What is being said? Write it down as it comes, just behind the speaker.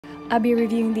I'll be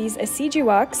reviewing these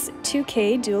EseeCloud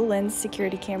 2K dual lens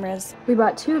security cameras. We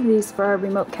bought 2 of these for our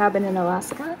remote cabin in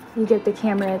Alaska. You get the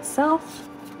camera itself,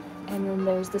 and then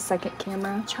there's the second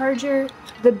camera charger,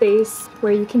 the base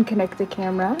where you can connect the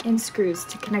camera, and screws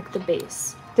to connect the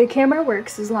base. The camera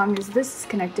works as long as this is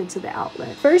connected to the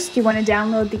outlet. First, you want to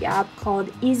download the app called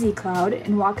EseeCloud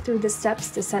and walk through the steps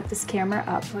to set this camera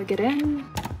up. Plug it in.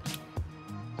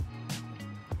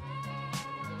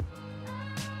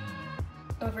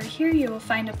 Over here, you will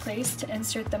find a place to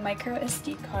insert the micro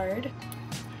SD card.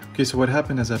 Okay, so what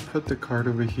happened is I put the card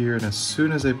over here, and as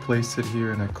soon as I placed it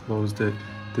here and I closed it,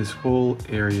 this whole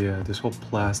area, this whole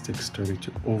plastic started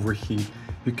to overheat.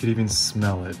 You could even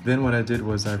smell it. Then what I did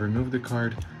was I removed the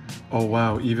card. Oh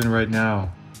wow, even right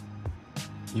now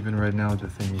the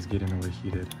thing is getting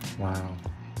overheated. Wow.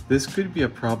 This could be a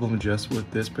problem just with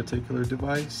this particular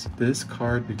device. This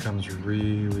card becomes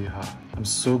really hot. I'm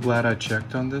so glad I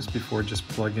checked on this before just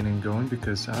plugging and going,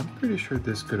 because I'm pretty sure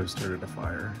this could have started a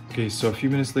fire. Okay, so a few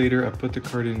minutes later, I put the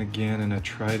card in again and I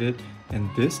tried it, and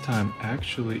this time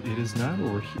actually it is not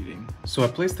overheating. So I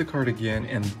placed the card again,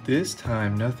 and this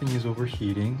time nothing is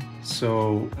overheating.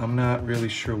 So I'm not really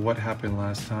sure what happened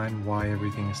last time, why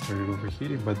everything started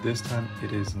overheating, but this time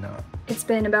it is not. It's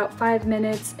been about 5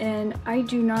 minutes and I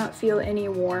do not feel any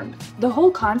warmth. The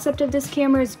whole concept of this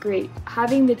camera is great.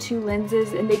 Having the 2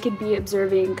 lenses, and they could be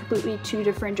observing completely 2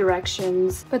 different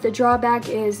directions. But the drawback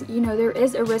is, there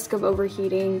is a risk of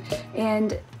overheating,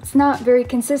 and it's not very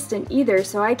consistent either,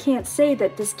 so I can't say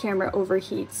that this camera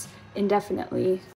overheats indefinitely.